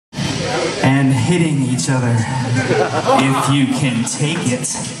and hitting each other if you can take it.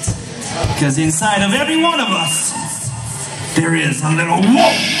 Because inside of every one of us, there is a little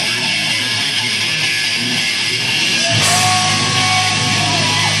wolf.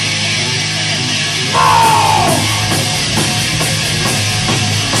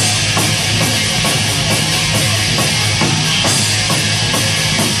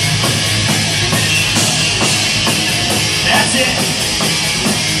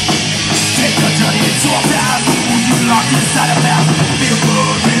 Inside a mouth, feel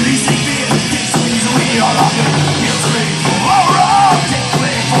good, releasing fear. Get squeezed away, all of it. Feels ready for all wrong. Take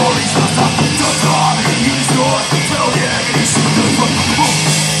away for each other. Don't talk, you destroy. Well, yeah, get each other from the book.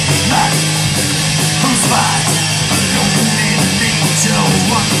 Man, who's fine? Alone in nature,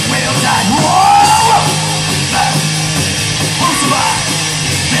 one will die. Whoa! Man, who's survive?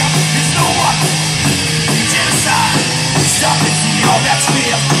 There is no one. Genocide. Stop it, see all that's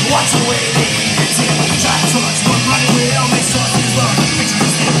fear. Watch away, they ain't here. Try to touch, but running away.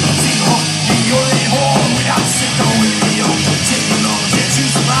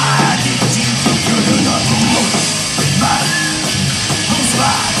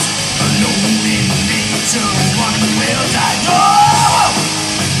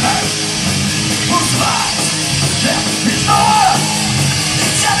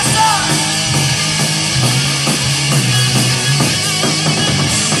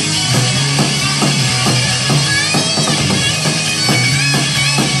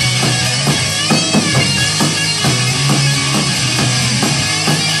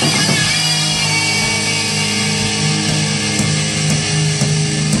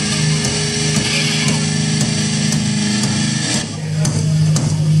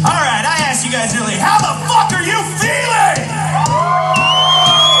 How the fuck are you feeling?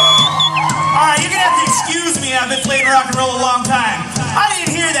 Alright, you're gonna have to excuse me, I've been playing rock and roll a long time. I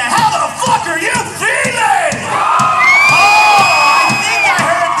didn't hear that. How the fuck are you feeling? Oh, I think I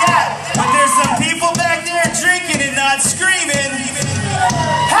heard that. But there's some people back there drinking and not screaming.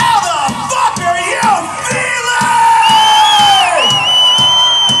 How the fuck are you feeling?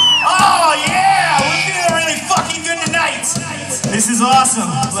 Oh yeah, we're feeling really fucking good tonight. This is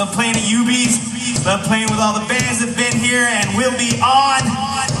awesome. Love playing at UB's. Love playing with all the bands that have been here and will be on.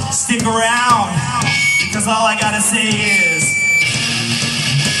 Stick around, because all I gotta say is